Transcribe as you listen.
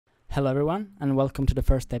Hello everyone, and welcome to the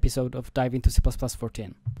first episode of Dive into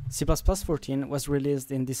C++14. C++14 was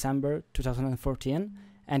released in December 2014,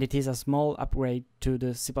 and it is a small upgrade to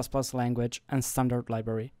the C++ language and standard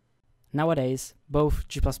library. Nowadays, both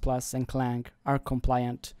G++ and Clang are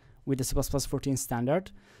compliant with the C++14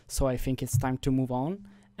 standard, so I think it's time to move on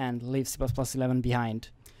and leave C++11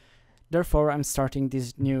 behind. Therefore, I'm starting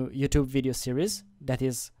this new YouTube video series that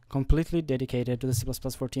is completely dedicated to the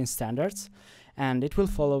C++14 standards, and it will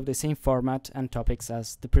follow the same format and topics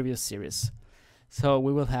as the previous series. So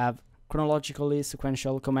we will have chronologically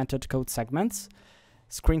sequential commented code segments,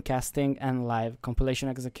 screencasting and live compilation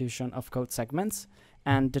execution of code segments,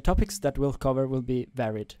 and the topics that we'll cover will be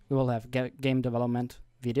varied. We will have game development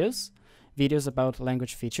videos, videos about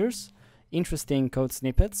language features, interesting code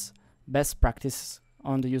snippets, best practice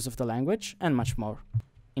on the use of the language, and much more.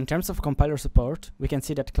 In terms of compiler support, we can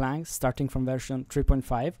see that Clang, starting from version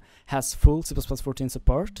 3.5, has full C++14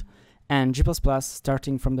 support, and G++,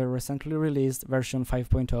 starting from the recently released version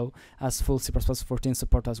 5.0, has full C++14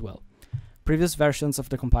 support as well. Previous versions of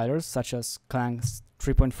the compilers, such as Clang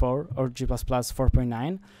 3.4 or G++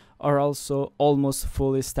 4.9, are also almost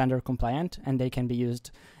fully standard compliant, and they can be used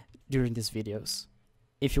during these videos.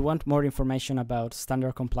 If you want more information about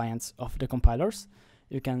standard compliance of the compilers,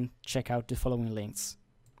 you can check out the following links.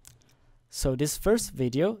 So this first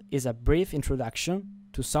video is a brief introduction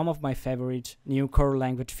to some of my favorite new core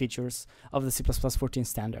language features of the C++14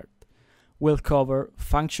 standard. We'll cover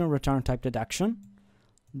function return type deduction,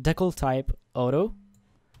 decltype auto,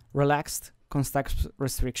 relaxed context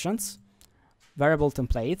restrictions, variable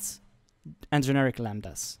templates, and generic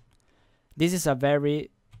lambdas. This is a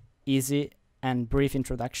very easy and brief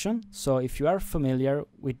introduction, so if you are familiar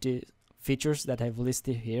with the features that I've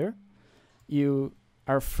listed here, you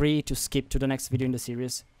are free to skip to the next video in the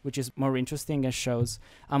series, which is more interesting and shows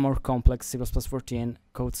a more complex C++14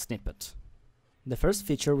 code snippet. The first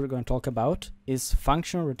feature we're going to talk about is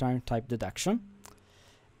function return type deduction,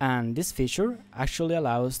 and this feature actually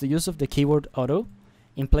allows the use of the keyword auto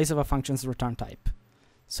in place of a function's return type.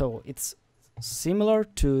 So it's similar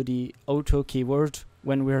to the auto keyword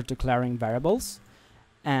when we're declaring variables,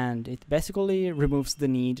 and it basically removes the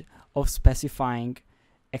need of specifying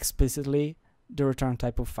explicitly the return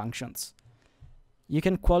type of functions. You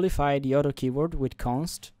can qualify the auto keyword with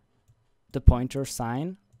const, the pointer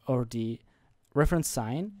sign, or the reference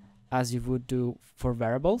sign, as you would do for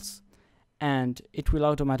variables, and it will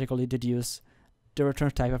automatically deduce the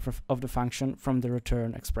return type of the function from the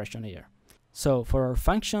return expression here. So for our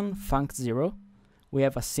function func0, we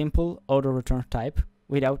have a simple auto return type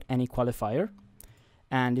without any qualifier,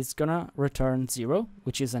 and it's gonna return 0,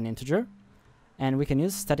 which is an integer, and we can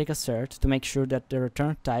use static assert to make sure that the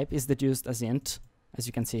return type is deduced as int, as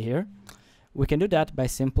you can see here. We can do that by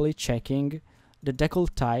simply checking the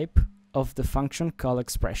decltype of the function call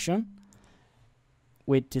expression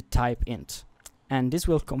with the type int, and this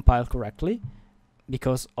will compile correctly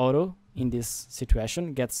because auto in this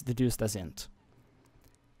situation gets deduced as int.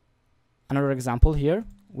 Another example here,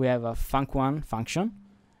 we have a func1 function,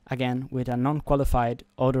 again with a non-qualified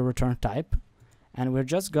auto return type, and we're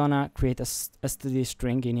just gonna create a std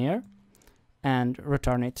string in here and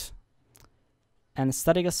return it. And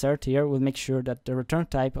static assert here will make sure that the return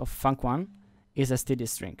type of func1 is a std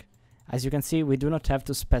string. As you can see, we do not have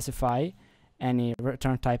to specify any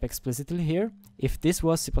return type explicitly here. If this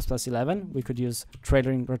was C++11, we could use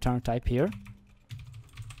trailing return type here.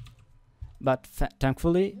 But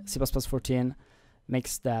thankfully, C++14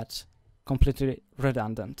 makes that completely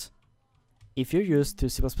redundant. If you're used to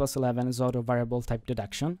C++11's auto variable type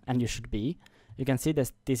deduction, and you should be, you can see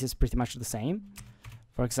that this is pretty much the same.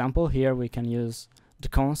 For example, here we can use the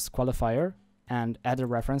const qualifier and add a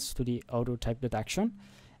reference to the auto type deduction.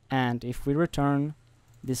 And if we return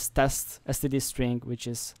this test std string, which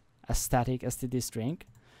is a static std string,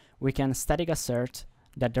 we can static assert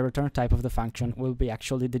that the return type of the function will be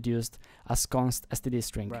actually deduced as const std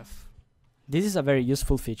string. This is a very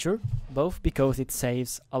useful feature, both because it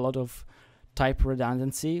saves a lot of type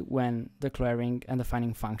redundancy when declaring and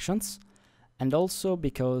defining functions, and also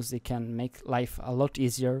because it can make life a lot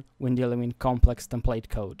easier when dealing with complex template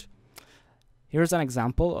code. Here's an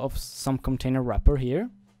example of some container wrapper here,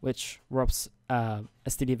 which wraps a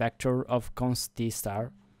std vector of const t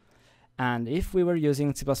star. And if we were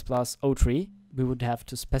using C++03, we would have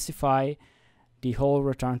to specify the whole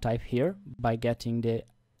return type here by getting the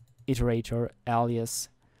iterator alias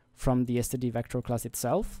from the std vector class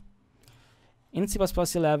itself. In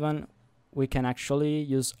C++11, we can actually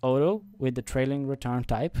use auto with the trailing return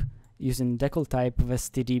type using decltype of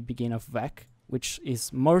std begin of vec, which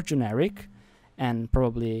is more generic and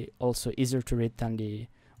probably also easier to read than the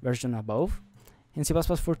version above. In C++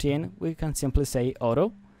 14, we can simply say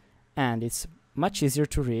auto, and it's much easier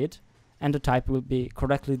to read, and the type will be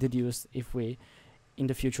correctly deduced if we in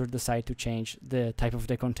the future decide to change the type of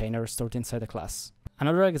the container stored inside the class.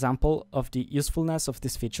 Another example of the usefulness of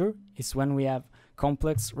this feature is when we have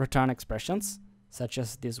complex return expressions, such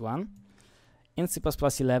as this one. In C++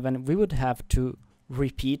 11, we would have to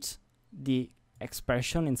repeat the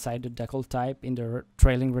expression inside the decltype in the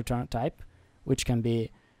trailing return type, which can be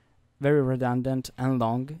very redundant and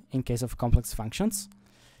long in case of complex functions.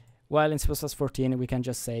 While in C++ 14, we can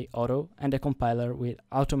just say auto, and the compiler will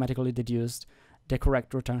automatically deduce the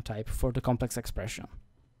correct return type for the complex expression.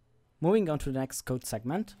 Moving on to the next code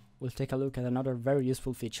segment, we'll take a look at another very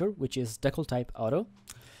useful feature, which is decltype auto.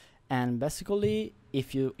 And basically,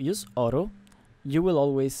 if you use auto, you will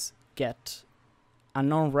always get a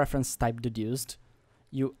non-reference type deduced.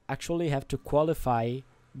 You actually have to qualify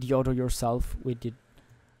the auto yourself with the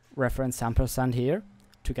reference ampersand here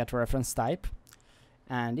to get a reference type.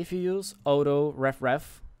 And if you use auto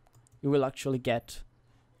ref, you will actually get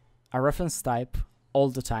a reference type all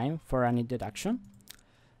the time for any deduction.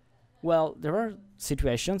 Well, there are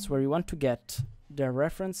situations where you want to get the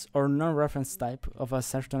reference or non-reference type of a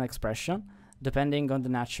certain expression depending on the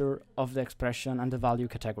nature of the expression and the value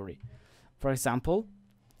category. For example,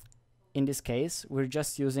 in this case, we're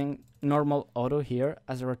just using normal auto here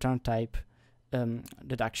as a return type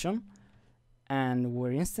deduction, and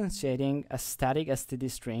we're instantiating a static std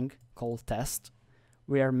string called test.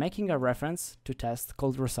 We are making a reference to test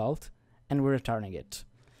called result, and we're returning it.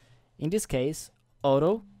 In this case,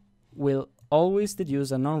 auto will always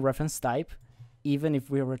deduce a non-reference type even if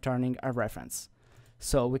we're returning a reference.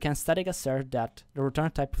 So we can static assert that the return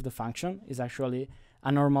type of the function is actually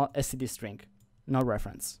a normal std string, no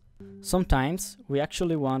reference. Sometimes we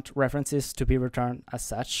actually want references to be returned as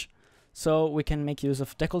such, so we can make use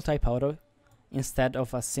of decltype auto instead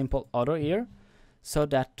of a simple auto here, so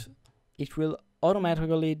that it will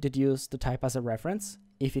automatically deduce the type as a reference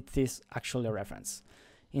if it is actually a reference.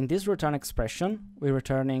 In this return expression, we're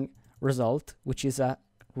returning result, which is a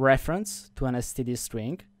reference to an std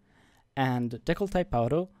string, and decltype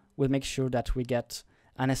auto will make sure that we get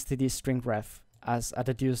an std string ref as a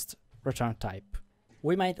deduced return type.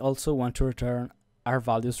 We might also want to return our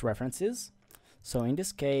values references. So in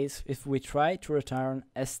this case, if we try to return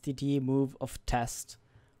std move of test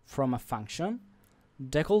from a function,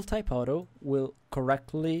 decltype auto will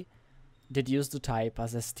correctly deduce the type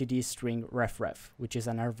as std string ref, which is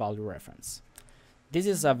an r value reference. This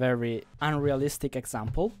is a very unrealistic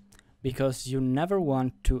example because you never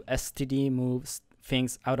want to std move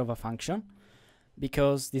things out of a function,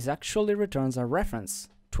 because this actually returns a reference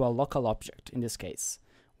to a local object in this case,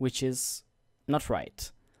 which is not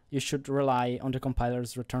right. You should rely on the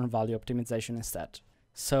compiler's return value optimization instead.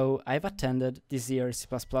 So I've attended this year's C++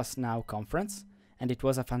 Now conference, and it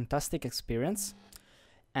was a fantastic experience.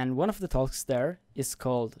 And one of the talks there is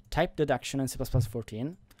called Type Deduction in C++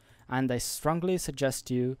 14, and I strongly suggest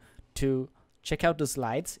you to check out the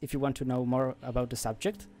slides if you want to know more about the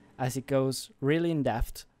subject, as it goes really in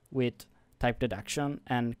depth with type deduction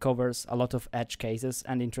and covers a lot of edge cases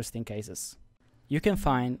and interesting cases. You can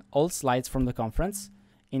find all slides from the conference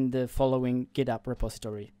in the following GitHub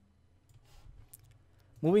repository.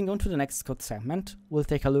 Moving on to the next code segment, we'll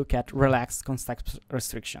take a look at relaxed constexpr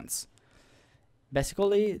restrictions.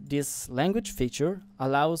 Basically, this language feature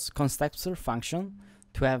allows constexpr function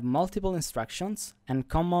to have multiple instructions and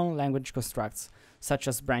common language constructs such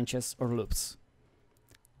as branches or loops.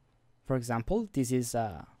 For example, this is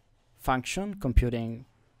a function computing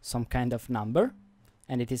some kind of number,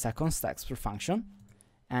 and it is a constexpr function.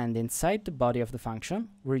 And inside the body of the function,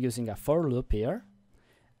 we're using a for loop here,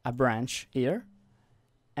 a branch here,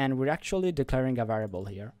 and we're actually declaring a variable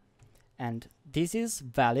here. And this is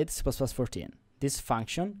valid C++ 14. This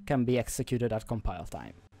function can be executed at compile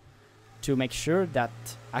time. To make sure that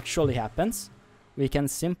actually happens, we can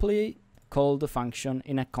simply call the function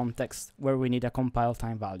in a context where we need a compile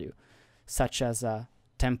time value, such as a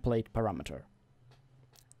template parameter.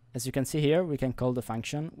 As you can see here, we can call the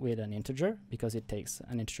function with an integer because it takes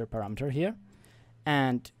an integer parameter here.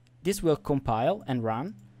 And this will compile and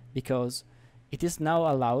run because it is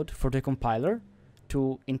now allowed for the compiler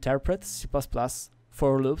to interpret C++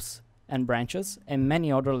 for loops and branches and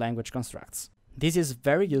many other language constructs. This is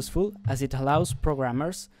very useful as it allows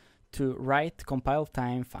programmers to write compile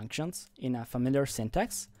time functions in a familiar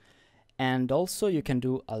syntax, and also you can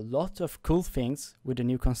do a lot of cool things with the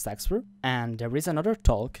new constexpr. And there is another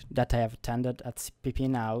talk that I have attended at CPP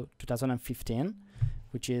Now 2015,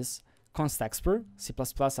 which is constexpr C++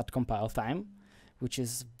 at compile time, which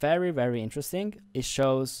is very interesting. It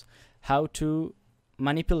shows how to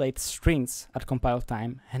manipulate strings at compile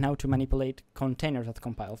time and how to manipulate containers at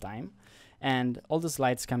compile time. And all the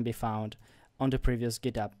slides can be found on the previous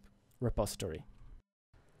GitHub repository.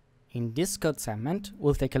 In this code segment,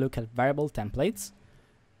 we'll take a look at variable templates,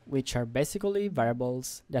 which are basically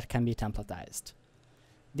variables that can be templatized.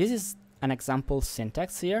 This is an example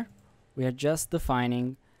syntax here. We are just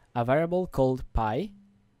defining a variable called pi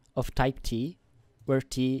of type t, where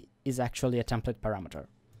t is actually a template parameter.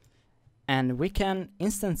 And we can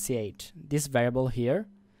instantiate this variable here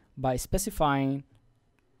by specifying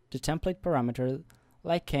the template parameter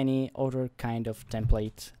like any other kind of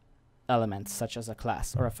template element, such as a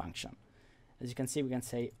class or a function. As you can see, we can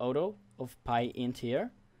say auto of pi int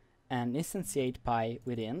here and instantiate pi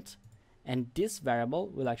with int, and this variable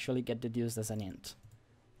will actually get deduced as an int.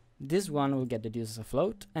 This one will get deduced as a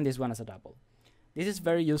float, and this one as a double. This is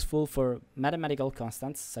very useful for mathematical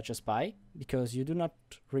constants such as pi, because you do not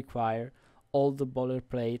require all the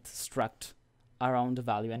boilerplate struct around the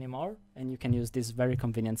value anymore, and you can use this very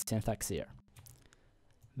convenient syntax here.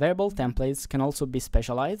 Variable templates can also be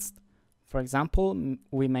specialized. For example,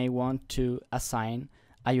 we may want to assign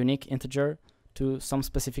a unique integer to some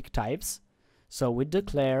specific types. So we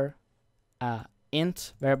declare a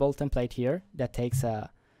int variable template here that takes a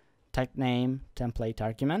type name template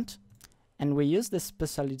argument, and we use the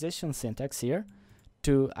specialization syntax here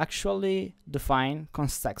to actually define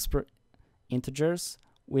constexpr integers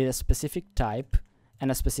with a specific type and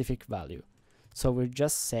a specific value. So we're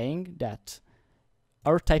just saying that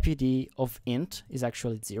our type ID of int is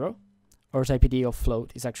actually 0, our type ID of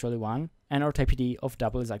float is actually 1, and our type ID of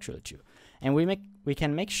double is actually 2. And we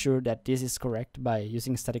can make sure that this is correct by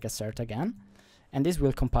using static assert again, and this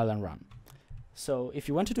will compile and run. So if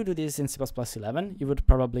you wanted to do this in C++11, you would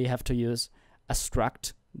probably have to use a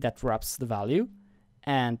struct that wraps the value,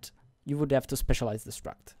 and you would have to specialize the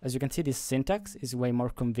struct. As you can see, this syntax is way more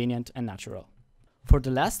convenient and natural. For the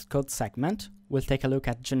last code segment, we'll take a look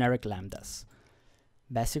at generic lambdas.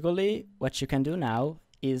 Basically, what you can do now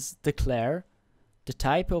is declare the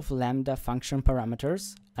type of lambda function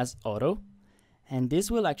parameters as auto, and this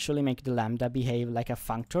will actually make the lambda behave like a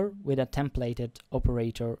functor with a templated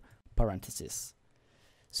operator parenthesis.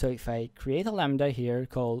 So if I create a lambda here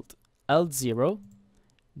called L0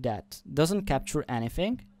 that doesn't capture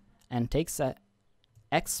anything and takes a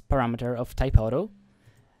x parameter of type auto,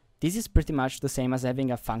 this is pretty much the same as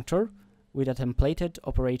having a functor with a templated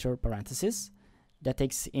operator parenthesis that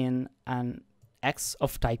takes in an x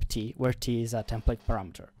of type t, where t is a template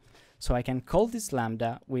parameter. So I can call this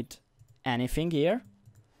lambda with anything here.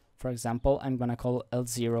 For example, I'm gonna call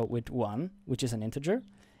L0 with 1, which is an integer,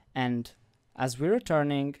 and as we're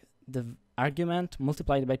returning the argument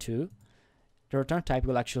multiplied by 2, the return type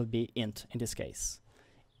will actually be int in this case.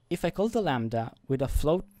 If I call the lambda with a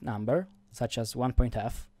float number, such as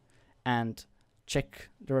 1.f, and check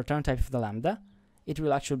the return type of the lambda, it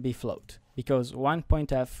will actually be float, because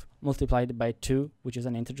 1.f multiplied by 2, which is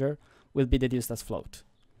an integer, will be deduced as float.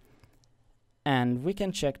 And we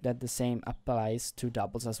can check that the same applies to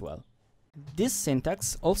doubles as well. This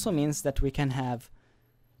syntax also means that we can have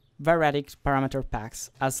variadic parameter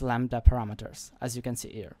packs as lambda parameters, as you can see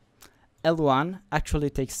here. L1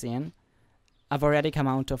 actually takes in a variadic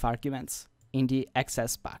amount of arguments in the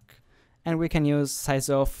XS pack, and we can use size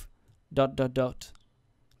of ...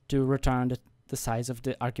 to return the size of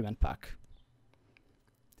the argument pack.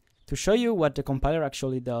 To show you what the compiler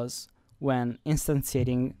actually does when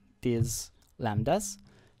instantiating these lambdas,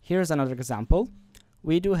 here's another example.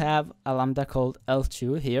 We do have a lambda called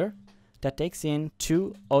L2 here that takes in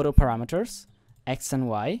two auto parameters, x and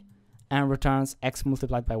y, and returns x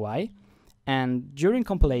multiplied by y. And during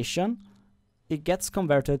compilation, it gets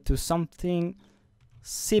converted to something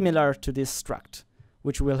similar to this struct,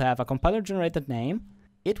 which will have a compiler-generated name.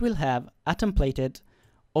 It will have a templated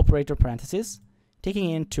operator parenthesis,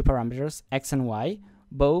 taking in two parameters, x and y,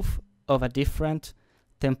 both of a different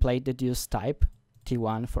template deduced type,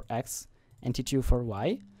 t1 for x and t2 for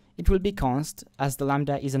y. It will be const, as the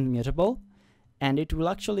lambda isn't mutable, and it will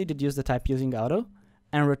actually deduce the type using auto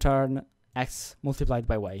and return x multiplied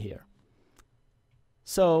by y here.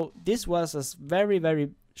 So this was a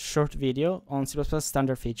very short video on C++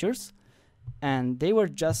 standard features, and they were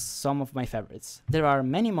just some of my favorites. There are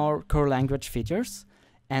many more core language features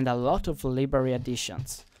and a lot of library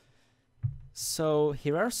additions. So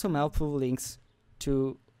here are some helpful links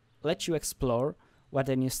to let you explore what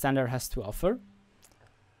the new standard has to offer.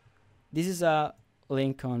 This is a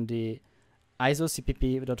link on the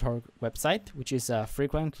isocpp.org website, which is a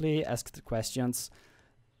frequently asked questions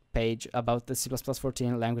page about the C++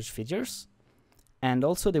 14 language features. And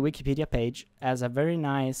also the Wikipedia page has a very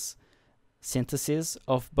nice synthesis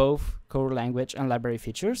of both core language and library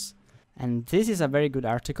features. And this is a very good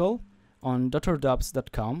article on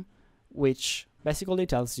drdobs.com, which basically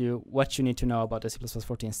tells you what you need to know about the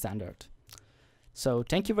C++14 standard. So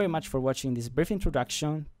thank you very much for watching this brief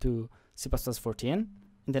introduction to C++14.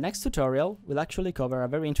 In the next tutorial, we'll actually cover a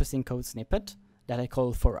very interesting code snippet that I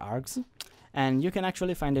call for args. And you can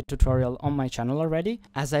actually find the tutorial on my channel already,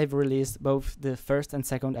 as I've released both the first and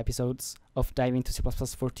second episodes of Diving to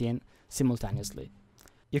C++14 simultaneously.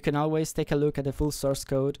 You can always take a look at the full source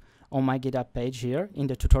code on my GitHub page here in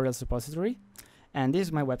the tutorials repository. And this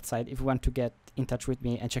is my website if you want to get in touch with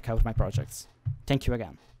me and check out my projects. Thank you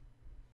again.